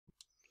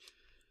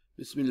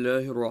بسم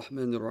الله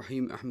الرحمن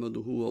الرحيم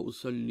أحمده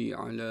وأصلي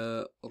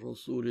على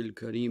رسول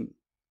الكريم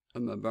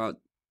أما بعد.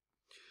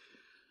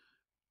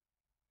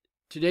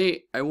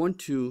 Today I want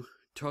to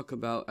talk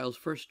about, I'll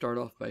first start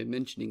off by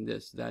mentioning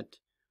this, that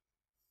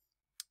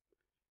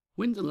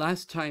when's the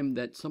last time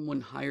that someone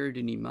hired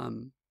an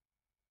imam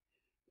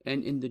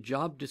and in the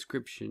job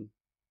description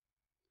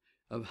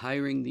of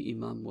hiring the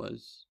imam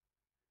was,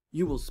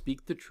 you will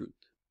speak the truth.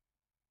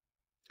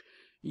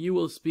 You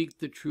will speak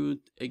the truth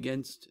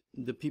against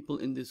the people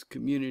in this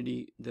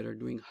community that are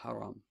doing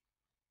haram.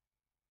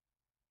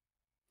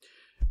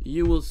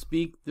 You will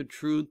speak the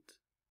truth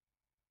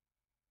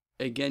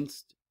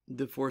against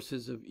the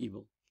forces of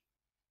evil.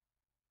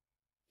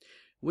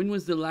 When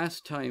was the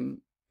last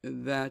time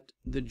that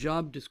the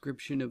job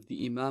description of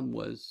the imam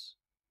was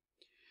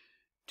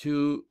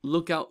to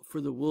look out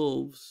for the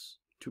wolves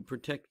to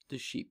protect the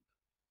sheep?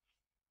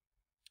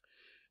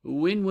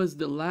 When was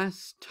the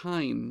last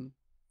time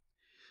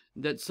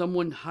that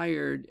someone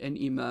hired an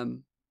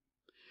imam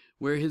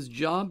where his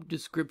job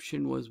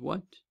description was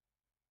what?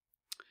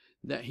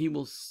 That he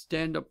will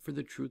stand up for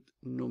the truth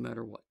no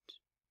matter what.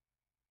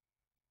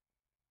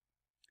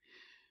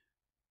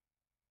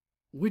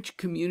 Which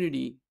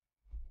community,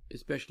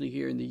 especially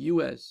here in the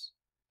US,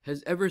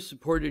 has ever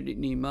supported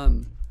an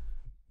imam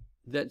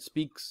that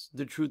speaks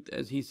the truth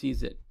as he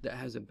sees it, that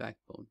has a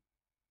backbone?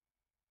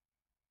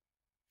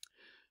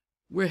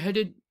 We're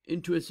headed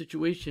into a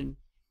situation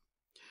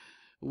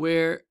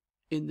where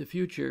in the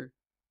future,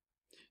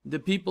 the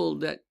people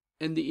that,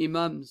 and the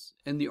imams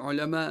and the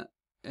ulama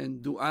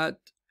and du'at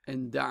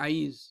and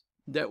da'is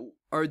that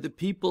are the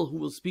people who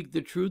will speak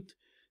the truth,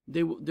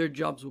 their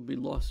jobs will be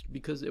lost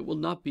because it will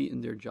not be in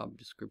their job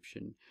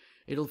description.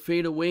 It'll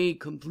fade away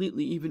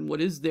completely. Even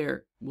what is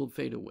there will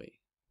fade away.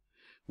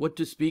 What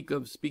to speak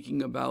of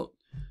speaking about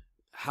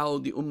how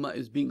the ummah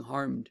is being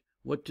harmed,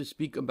 what to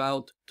speak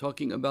about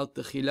talking about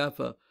the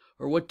khilafah,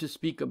 or what to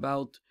speak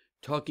about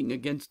talking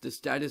against the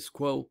status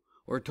quo,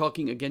 or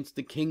talking against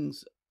the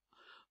kings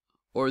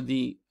or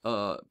the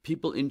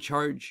people in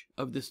charge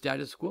of the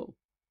status quo.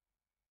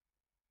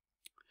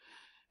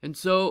 And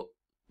so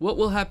what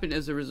will happen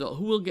as a result?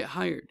 Who will get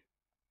hired?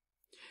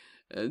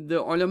 The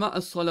ulama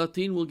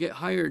as-salatin will get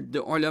hired.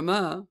 The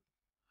ulama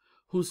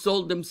who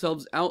sold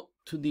themselves out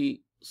to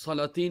the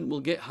salatin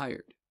will get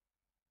hired.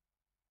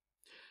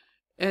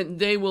 And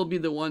they will be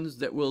the ones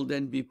that will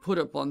then be put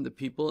upon the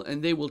people,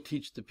 and they will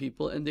teach the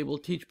people, and they will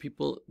teach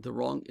people the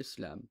wrong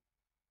Islam.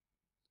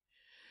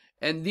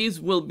 And these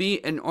will be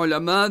an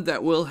ulama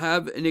that will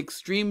have an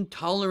extreme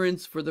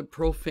tolerance for the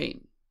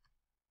profane.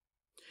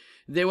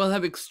 They will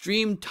have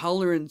extreme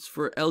tolerance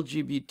for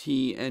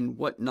LGBT and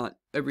whatnot,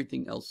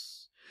 everything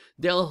else.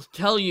 They'll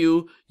tell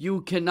you,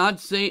 you cannot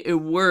say a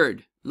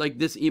word, like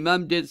this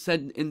imam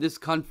said in this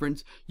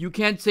conference, you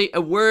can't say a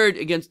word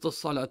against the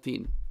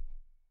salatin.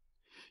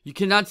 You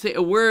cannot say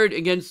a word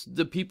against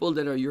the people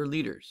that are your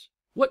leaders.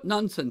 What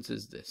nonsense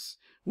is this?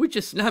 Which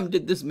Islam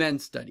did this man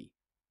study?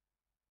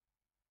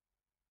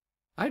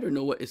 I don't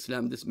know what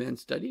Islam this man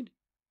studied.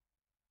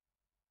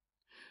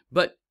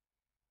 But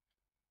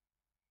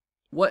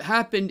what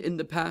happened in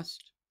the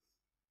past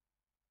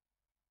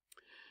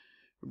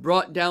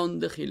brought down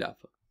the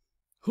khilafah.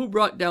 Who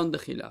brought down the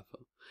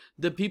khilafah?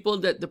 The people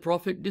that the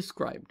Prophet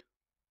described.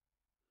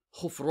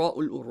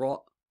 Khufra'ul ura.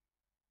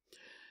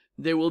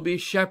 There will be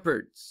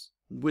shepherds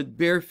with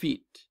bare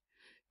feet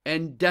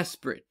and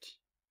desperate.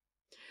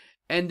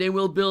 And they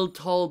will build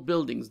tall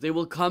buildings. They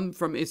will come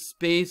from a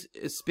space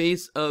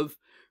of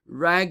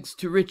rags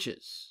to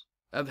riches,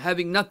 of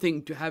having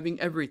nothing to having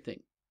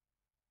everything.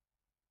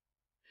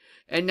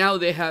 And now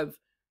they have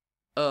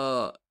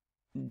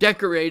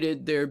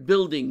decorated their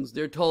buildings,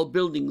 their tall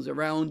buildings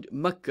around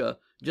Mecca,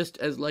 just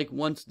as like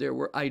once there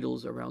were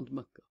idols around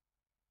Mecca.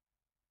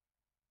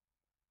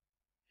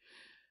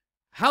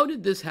 How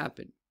did this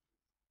happen?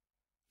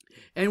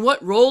 And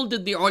what role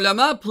did the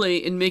ulama play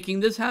in making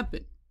this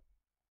happen?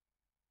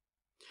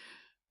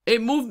 A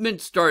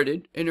movement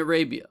started in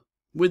Arabia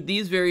with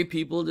these very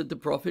people that the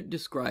Prophet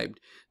described,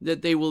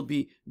 that they will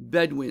be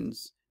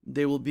Bedouins,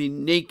 they will be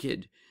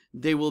naked,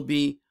 they will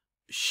be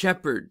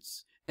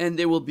shepherds, and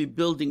they will be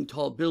building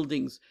tall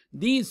buildings.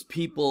 These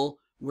people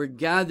were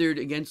gathered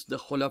against the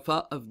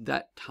khulafa of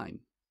that time,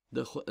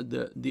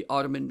 the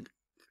Ottoman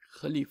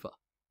Khalifa,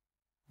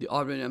 the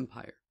Ottoman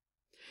Empire.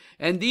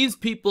 And these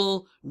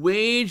people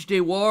waged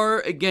a war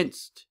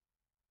against,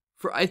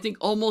 for I think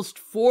almost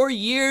 4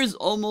 years,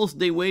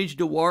 they waged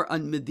a war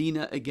on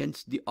Medina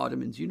against the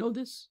Ottomans. You know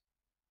this?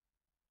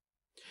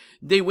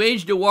 They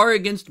waged a war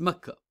against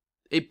Mecca,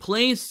 a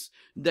place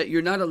that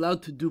you're not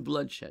allowed to do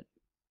bloodshed.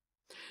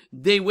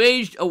 They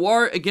waged a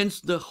war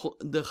against the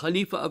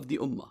Khalifa of the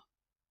Ummah.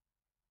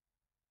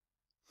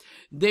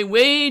 They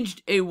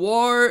waged a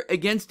war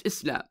against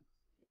Islam.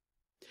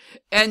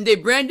 And they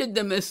branded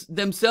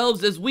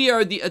themselves as we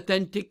are the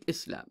authentic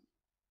Islam.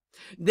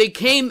 They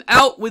came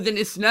out with an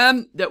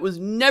Islam that was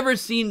never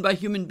seen by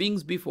human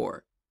beings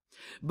before.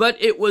 but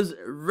it was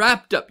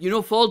wrapped up. You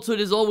know, falsehood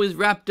is always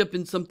wrapped up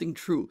in something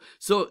true.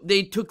 So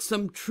they took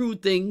some true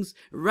things,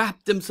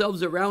 wrapped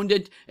themselves around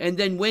it, and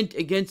then went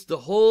against the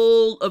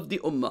whole of the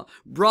ummah,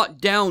 brought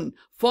down,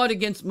 fought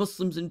against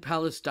Muslims in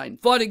Palestine,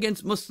 fought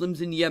against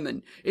Muslims in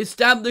Yemen,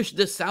 established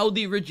the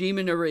Saudi regime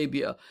in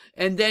Arabia,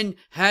 and then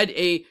had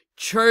a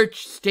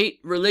church-state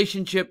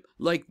relationship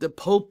like the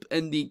Pope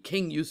and the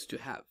King used to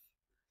have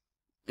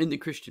in the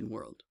Christian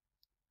world.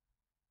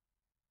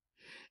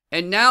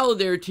 And now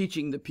they're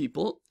teaching the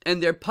people,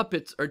 and their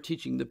puppets are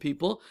teaching the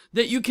people,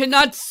 that you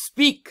cannot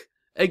speak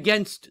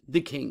against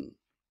the king.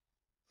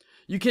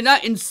 You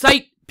cannot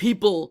incite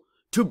people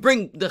to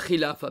bring the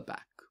Khilafah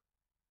back.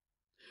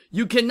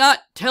 You cannot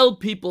tell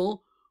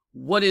people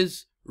what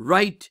is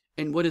right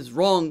and what is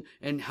wrong,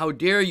 and how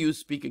dare you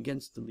speak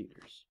against the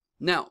leaders.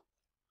 Now,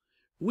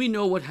 we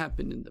know what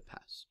happened in the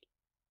past.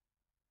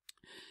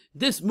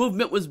 This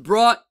movement was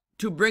brought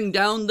to bring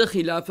down the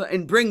Khilafah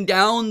and bring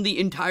down the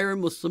entire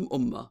Muslim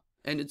Ummah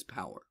and its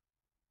power.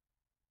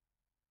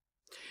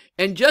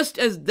 And just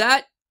as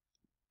that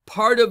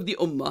part of the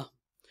Ummah,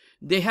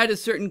 they had a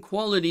certain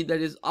quality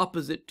that is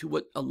opposite to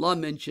what Allah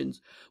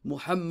mentions.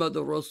 Muhammad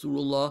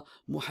Rasulullah.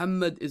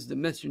 Muhammad is the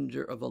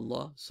messenger of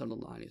Allah,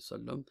 sallallahu alaihi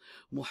wasallam.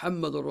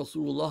 Muhammad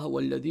Rasulullah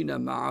walladina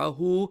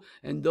ma'ahu,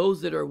 and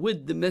those that are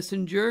with the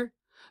messenger.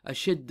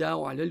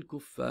 Ashiddau alal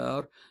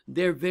kuffar,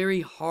 they're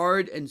very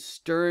hard and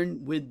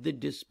stern with the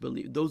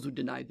disbelief, those who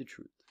deny the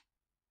truth.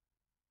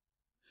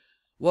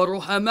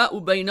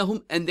 وَرُحَمَاءُ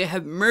بَيْنَهُمْ, and they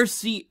have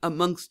mercy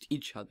amongst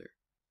each other.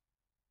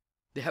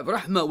 They have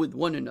rahmah with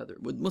one another.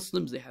 With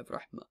Muslims, they have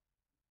rahmah.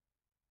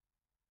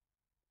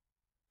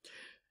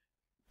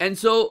 And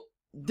so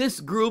this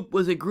group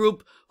was a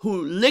group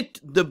who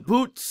licked the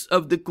boots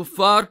of the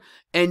kuffar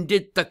and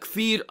did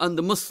takfir on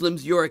the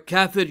Muslims. You're a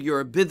kafir, you're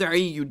a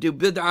bid'i, you do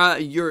bid'ah,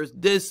 you're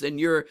this, and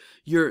you're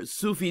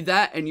Sufi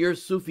that, and you're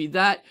Sufi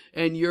that,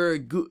 and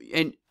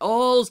and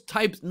all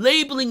types,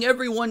 labeling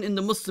everyone in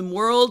the Muslim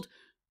world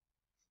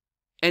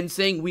and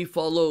saying we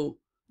follow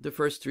the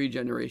first three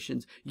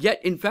generations. Yet,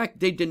 in fact,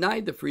 they deny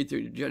the first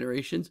three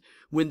generations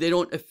when they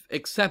don't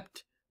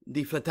accept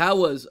the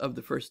fatwas of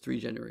the first three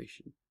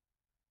generations.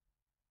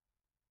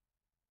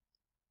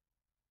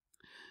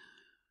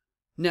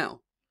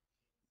 Now,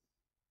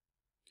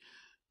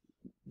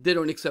 they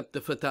don't accept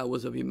the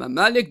fatwas of Imam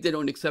Malik. They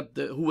don't accept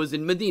who was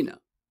in Medina.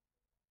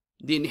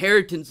 The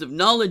inheritance of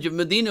knowledge of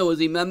Medina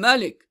was Imam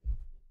Malik.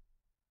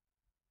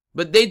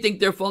 But they think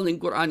they're following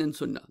Quran and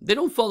Sunnah. They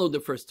don't follow the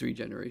first three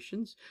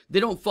generations. They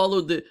don't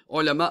follow the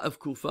ulama of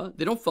Kufa.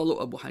 They don't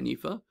follow Abu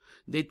Hanifa.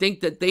 They think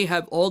that they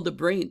have all the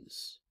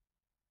brains.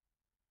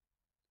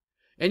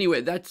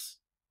 Anyway, that's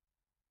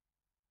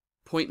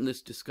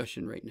pointless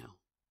discussion right now.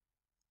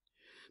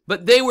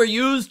 But they were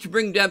used to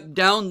bring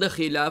down the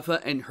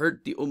Khilafah and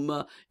hurt the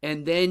Ummah.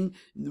 And then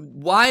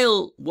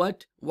while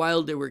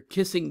they were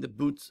kissing the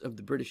boots of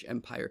the British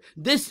Empire.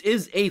 This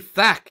is a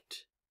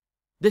fact.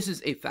 This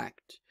is a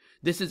fact.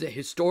 This is a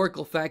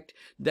historical fact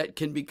that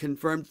can be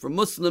confirmed from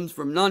Muslims,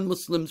 from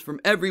non-Muslims, from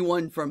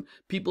everyone, from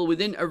people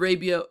within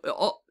Arabia.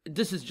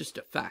 This is just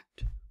a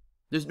fact.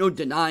 There's no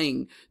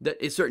denying that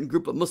a certain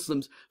group of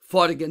Muslims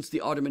fought against the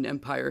Ottoman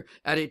Empire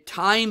at a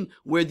time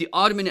where the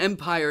Ottoman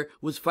Empire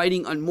was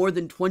fighting on more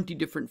than 20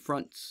 different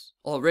fronts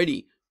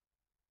already.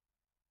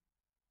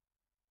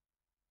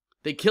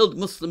 They killed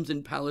Muslims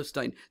in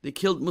Palestine. They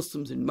killed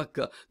Muslims in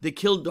Mecca. They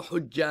killed the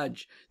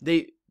Hujjaj.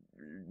 They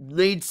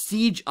laid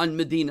siege on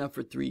Medina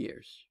for 3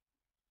 years.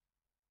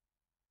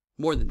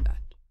 More than that.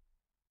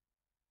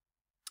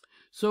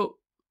 So,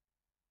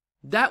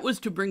 that was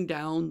to bring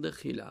down the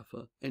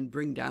Khilafah and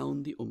bring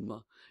down the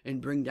Ummah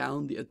and bring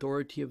down the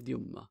authority of the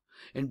Ummah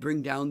and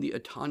bring down the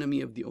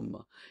autonomy of the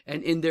Ummah.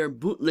 And in their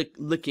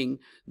bootlicking,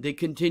 they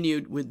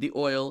continued with the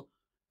oil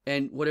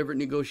and whatever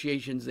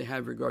negotiations they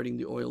have regarding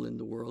the oil in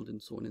the world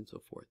and so on and so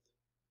forth.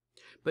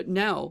 But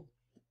now,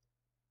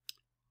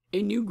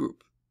 a new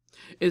group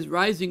is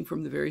rising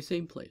from the very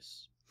same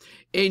place.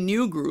 A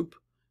new group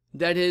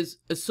that is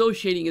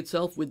associating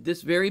itself with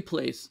this very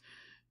place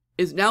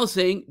is now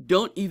saying,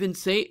 don't even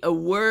say a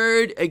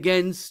word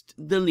against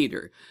the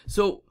leader.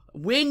 So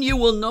when you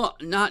will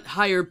not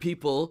hire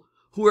people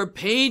who are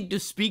paid to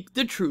speak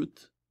the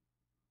truth,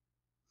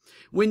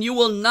 when you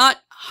will not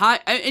hire,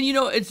 and you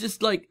know, it's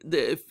just like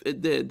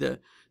the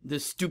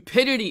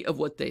stupidity of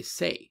what they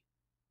say,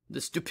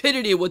 the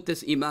stupidity of what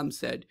this imam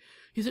said.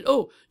 He said,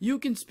 oh, you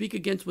can speak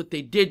against what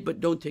they did, but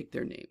don't take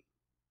their name.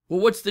 Well,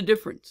 what's the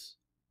difference?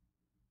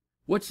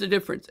 What's the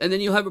difference? And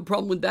then you'll have a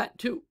problem with that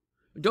too.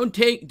 Don't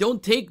take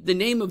the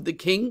name of the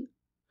king,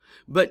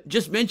 but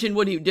just mention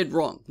what he did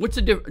wrong. What's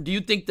the difference? Do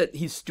you think that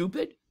he's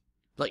stupid?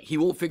 Like he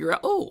won't figure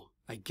out, oh,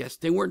 I guess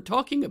they weren't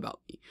talking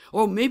about me.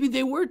 Or maybe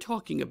they were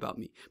talking about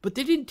me, but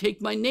they didn't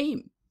take my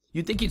name.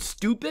 You think he's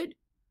stupid?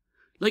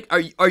 Like,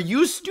 are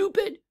you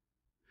stupid?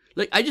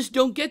 Like, I just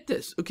don't get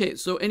this. Okay,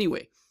 so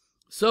anyway.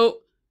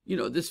 So, you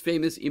know, this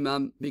famous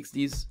imam makes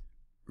these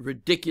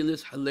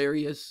ridiculous,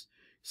 hilarious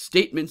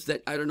statements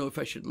that I don't know if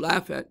I should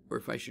laugh at or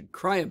if I should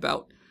cry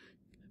about.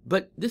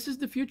 But this is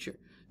the future.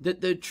 that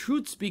the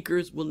truth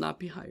speakers will not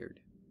be hired.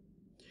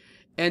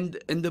 And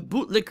the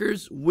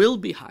bootlickers will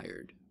be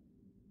hired.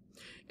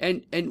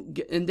 And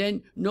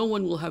then no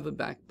one will have a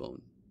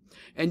backbone.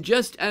 And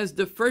just as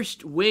the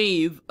first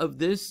wave of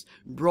this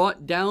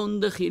brought down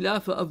the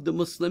Khilafah of the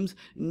Muslims,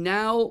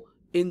 now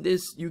in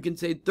this, you can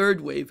say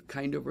third wave,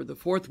 kind of, or the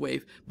fourth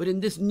wave, but in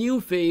this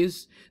new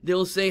phase,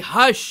 they'll say,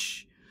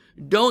 hush,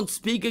 don't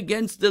speak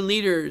against the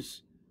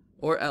leaders,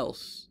 or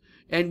else.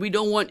 And we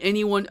don't want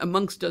anyone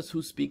amongst us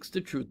who speaks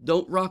the truth.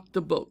 Don't rock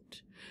the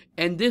boat.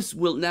 And this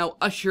will now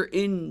usher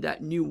in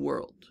that new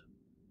world,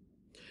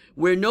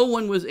 where no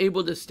one was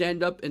able to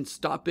stand up and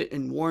stop it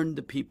and warn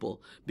the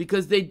people.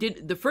 Because they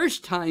did the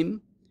first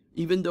time,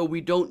 even though we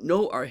don't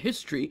know our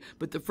history,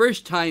 but the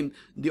first time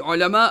the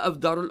ulama of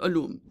Darul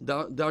Ulum,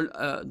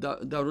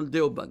 Darul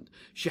Deoband,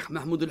 Sheikh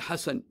Mahmud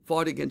al-Hassan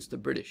fought against the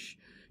British.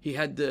 He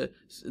had the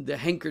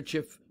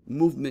handkerchief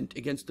movement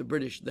against the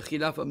British. The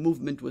Khilafah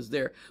movement was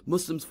there.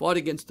 Muslims fought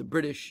against the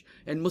British.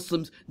 And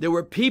Muslims, there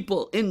were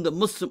people in the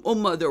Muslim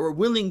Ummah that were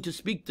willing to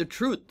speak the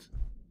truth.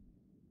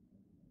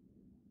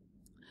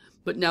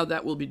 But now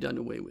that will be done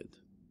away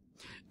with.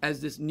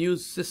 As this new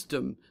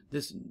system,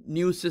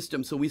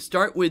 so we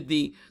start with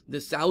the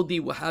Saudi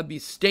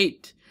Wahabi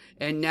state,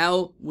 and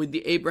now with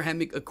the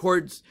Abrahamic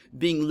Accords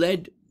being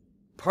led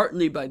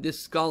partly by this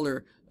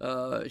scholar,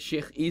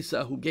 Sheikh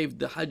Isa, who gave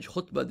the Hajj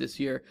khutbah this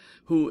year,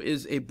 who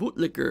is a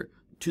bootlicker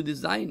to the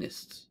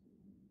Zionists.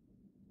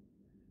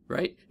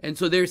 Right? And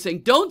so they're saying,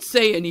 don't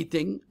say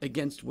anything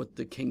against what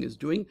the king is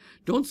doing.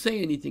 Don't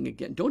say anything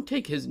again. Don't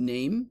take his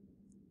name.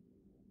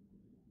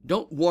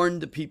 Don't warn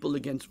the people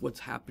against what's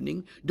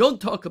happening.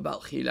 Don't talk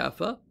about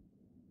Khilafah.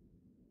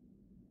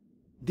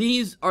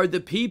 These are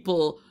the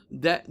people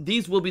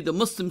these will be the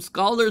Muslim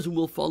scholars who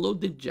will follow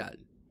Dajjal.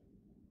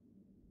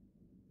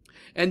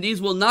 And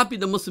these will not be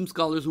the Muslim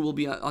scholars who will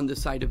be on the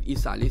side of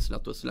Isa alayhi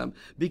salatu wasalam.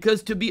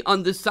 Because to be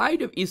on the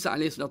side of Isa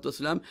alayhi salatu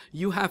wasalam,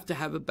 you have to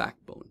have a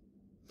backbone.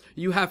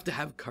 You have to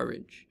have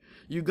courage.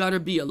 You got to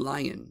be a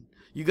lion.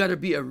 You got to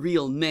be a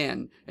real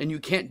man. And you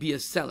can't be a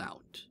sellout.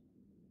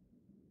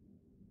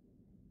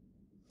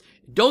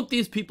 Don't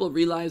these people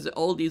realize that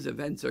all these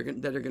events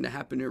that are going to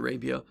happen in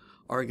Arabia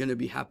are going to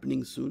be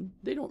happening soon?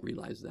 They don't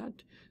realize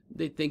that.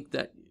 They think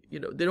that, they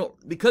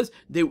don't, because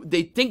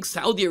they think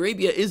Saudi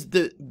Arabia is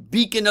the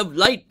beacon of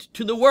light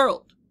to the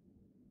world.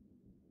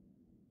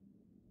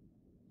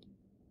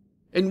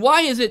 And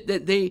why is it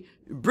that they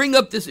bring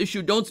up this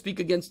issue, don't speak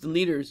against the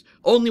leaders,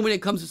 only when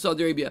it comes to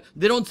Saudi Arabia?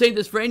 They don't say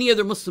this for any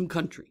other Muslim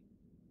country.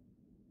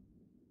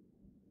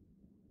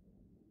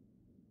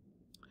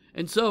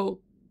 And so,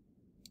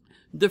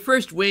 the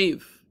first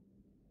wave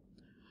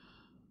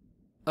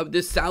of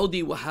this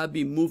Saudi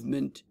Wahabi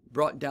movement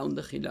brought down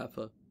the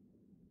Khilafah.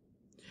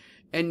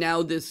 And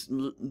now this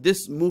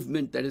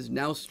movement that is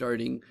now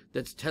starting,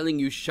 that's telling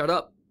you, shut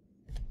up.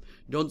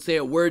 Don't say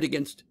a word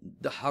against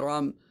the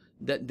haram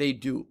that they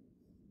do.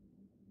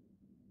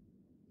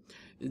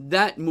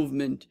 That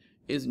movement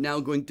is now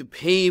going to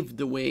pave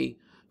the way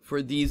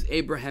for these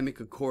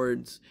Abrahamic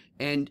Accords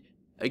and,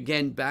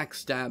 again,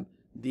 backstab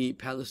the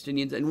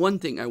Palestinians. And one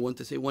thing I want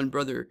to say, one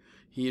brother,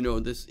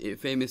 this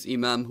famous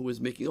imam who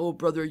was making, oh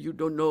brother, you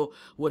don't know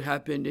what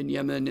happened in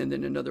Yemen, and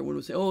then another one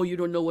would say, oh, you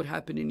don't know what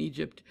happened in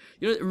Egypt.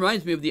 It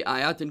reminds me of the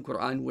ayat in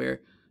Quran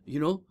where,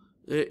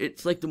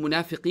 it's like the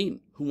munafiqeen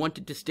who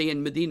wanted to stay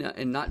in Medina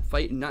and not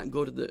fight and not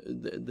go to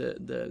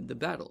the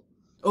battle.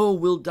 Oh,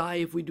 we'll die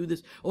if we do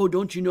this. Oh,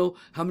 don't you know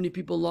how many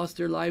people lost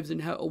their lives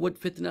and what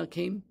fitna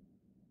came?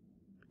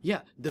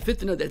 Yeah, the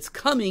fitna that's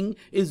coming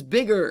is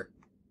bigger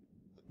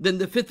than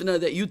the fitna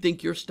that you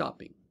think you're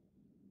stopping.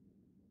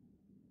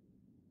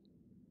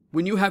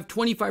 When you have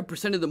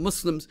 25% of the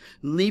Muslims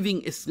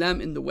leaving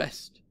Islam in the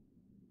West,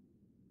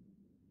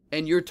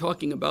 and you're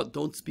talking about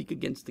don't speak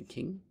against the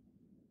king?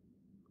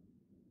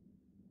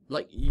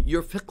 Like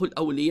your fiqh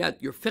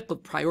al-awliyat, your fiqh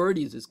of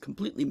priorities is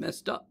completely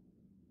messed up.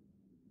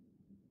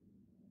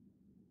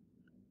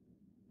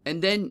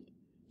 And then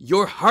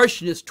your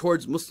harshness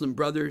towards Muslim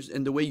brothers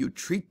and the way you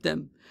treat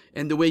them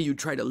and the way you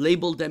try to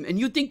label them, and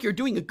you think you're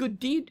doing a good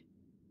deed?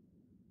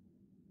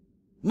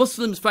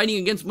 Muslims fighting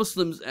against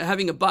Muslims,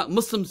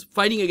 Muslims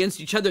fighting against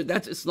each other,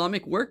 that's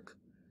Islamic work?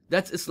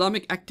 That's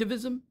Islamic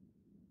activism?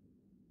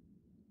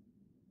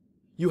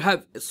 You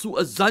have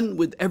su'a zan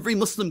with every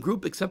Muslim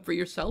group except for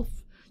yourself?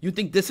 You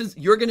think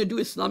you're going to do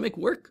Islamic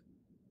work?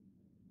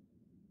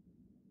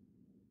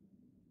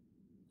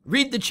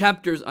 Read the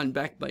chapters on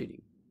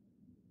backbiting.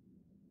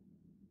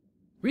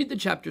 Read the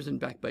chapters on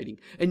backbiting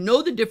and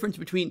know the difference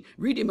between,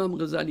 read Imam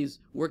Ghazali's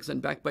works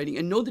on backbiting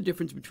and know the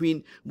difference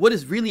between what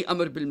is really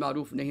Amr bil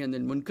Ma'ruf Nahy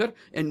Anil Munkar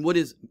and what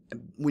is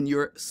when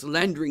you're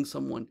slandering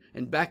someone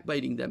and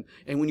backbiting them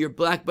and when you're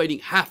backbiting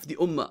half the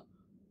Ummah.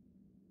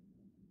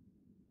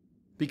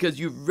 Because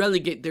you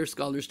relegate their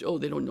scholars to, oh,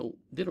 they don't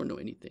know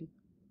anything.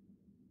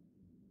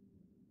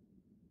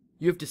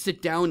 You have to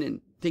sit down and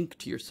think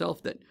to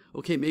yourself that,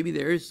 okay, maybe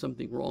there is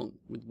something wrong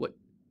with what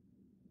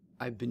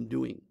I've been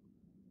doing.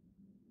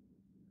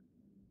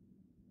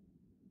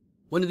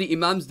 One of the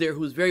imams there who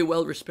was very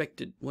well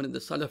respected, one of the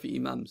Salafi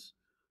imams,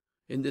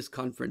 in this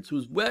conference,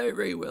 who's very,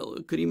 very well,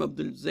 Karim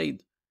Abdul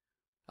Zaid.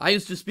 I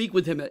used to speak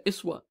with him at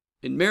Iswa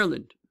in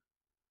Maryland.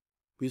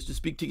 We used to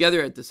speak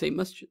together at the same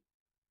masjid.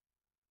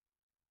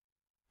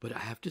 But I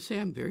have to say,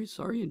 I'm very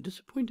sorry and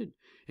disappointed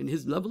in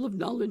his level of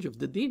knowledge of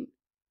the deen,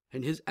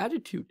 and his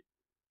attitude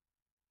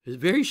is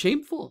very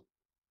shameful.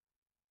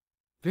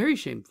 Very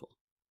shameful.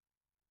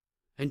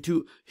 And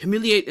to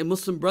humiliate a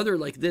Muslim brother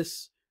like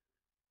this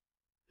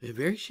is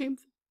very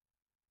shameful.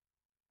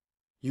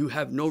 You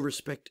have no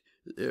respect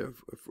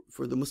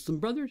for the Muslim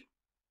brothers.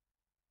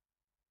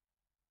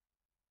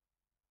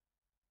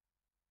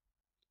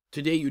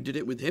 Today you did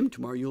it with him,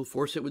 tomorrow you'll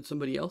force it with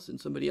somebody else and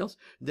somebody else,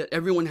 that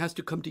everyone has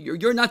to come to you.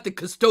 You're not the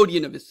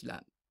custodian of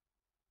Islam.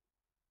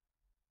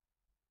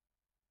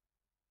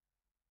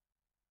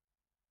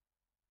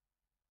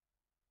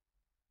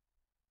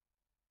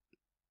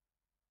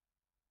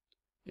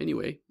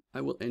 Anyway,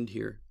 I will end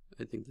here.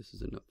 I think this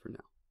is enough for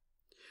now.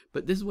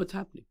 But this is what's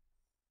happening.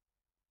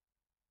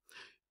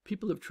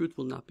 People of truth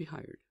will not be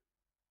hired.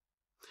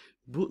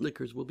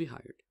 Bootlickers will be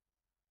hired,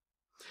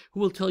 who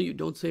will tell you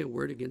don't say a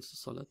word against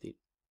the Salatin.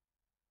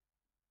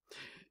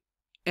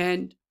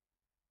 And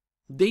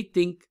they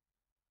think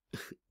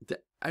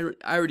that I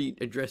already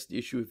addressed the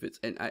issue of it,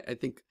 and I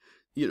think,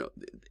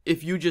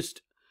 if you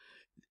just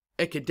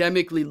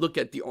academically look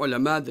at the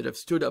ulama that have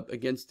stood up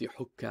against the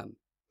hukam,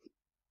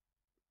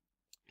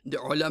 the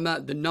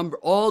ulama,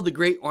 all the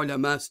great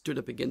ulama stood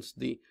up against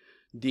the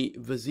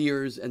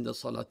viziers and the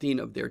Salatin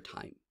of their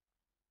time.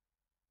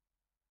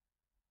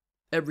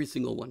 Every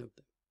single one of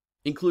them,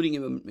 including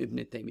Ibn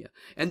Taymiyyah.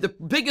 And the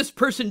biggest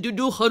person to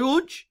do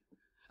kharuj,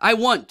 I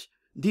want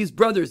these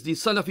brothers,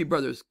 these Salafi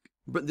brothers,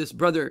 this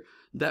brother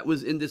that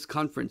was in this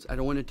conference, I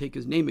don't want to take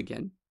his name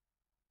again.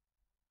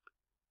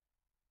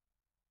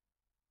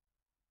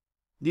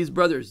 These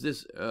brothers,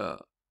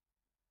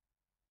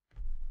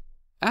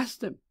 ask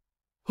them,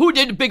 who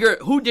did bigger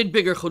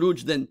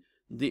khuruj than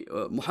the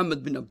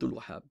Muhammad bin Abdul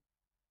Wahhab?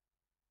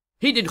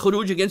 He did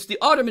khuruj against the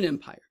Ottoman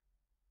Empire,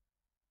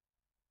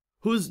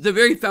 who's the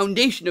very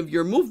foundation of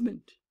your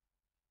movement.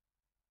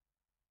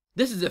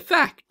 This is a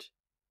fact.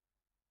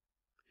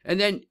 And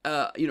then,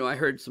 I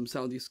heard some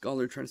Saudi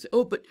scholar trying to say,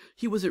 oh, but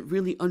he wasn't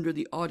really under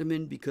the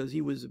Ottoman because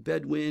he was a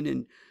Bedouin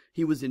and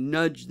he was in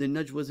Najd. The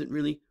Najd wasn't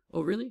really,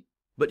 oh, really?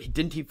 But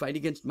didn't he fight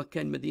against Mecca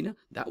and Medina?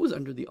 That was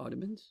under the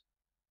Ottomans.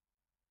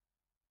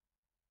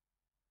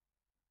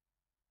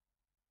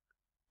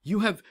 You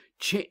have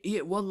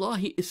changed,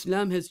 wallahi,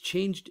 Islam has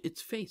changed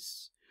its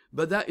face.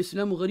 Bada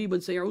Islamu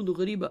ghariban sayaudu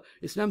ghariba.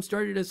 Islam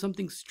started as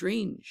something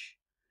strange,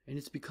 and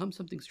it's become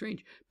something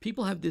strange.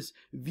 People have this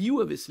view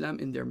of Islam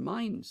in their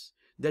minds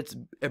that's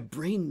a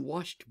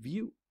brainwashed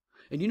view.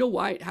 And you know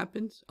why it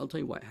happens? I'll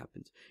tell you why it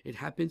happens. It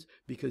happens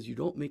because you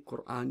don't make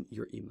Quran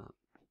your imam.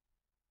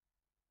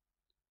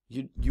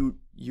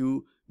 You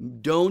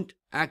don't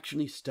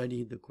actually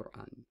study the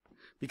Quran.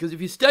 Because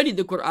if you study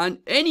the Quran,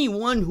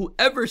 anyone who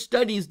ever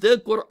studies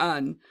the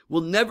Quran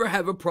will never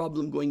have a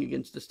problem going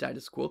against the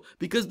status quo,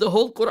 because the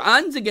whole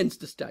Quran's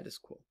against the status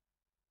quo.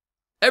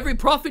 Every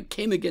prophet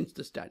came against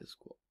the status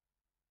quo.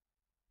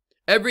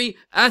 Every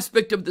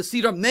aspect of the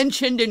seerah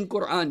mentioned in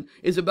Quran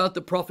is about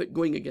the prophet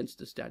going against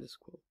the status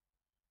quo.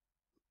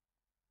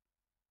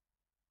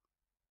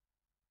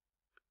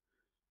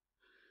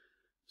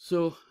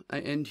 So I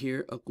end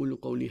here. أقول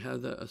قولي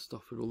هذا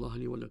أستغفر الله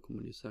لي ولكم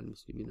ولسائر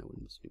المسلمين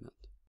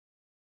والمسلمات.